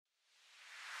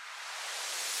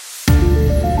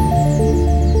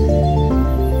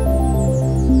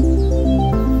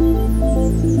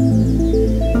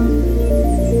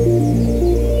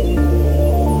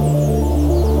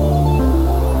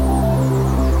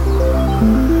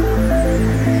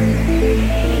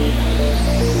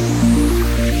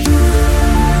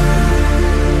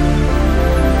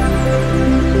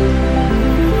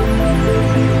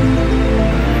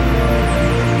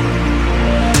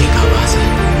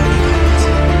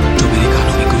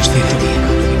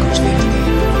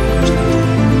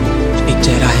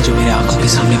के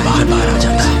सामने बाहर बाहर आ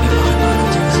जाता है।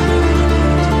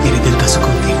 मेरे दिल का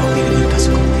सुकून थी वो, मेरे दिल का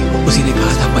सुकून थी वो। उसी ने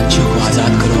कहा था पंछियों को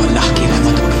आजाद करो, अल्लाह की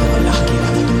रहमत करो, अल्लाह की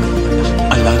रहमत करो,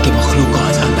 अल्लाह के मखलूक को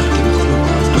आजाद, अल्लाह के मखलूक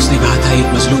को। उसने कहा था एक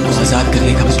मजलूम को आजाद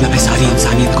करने का मतलब है सारी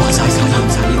इंसानियत को आजाद करना,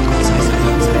 इंसानियत को आजाद करना।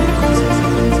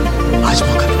 आज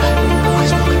मौका मिला है, आज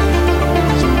मौका मिला है।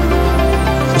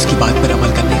 उसकी बात पर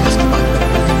अमल करना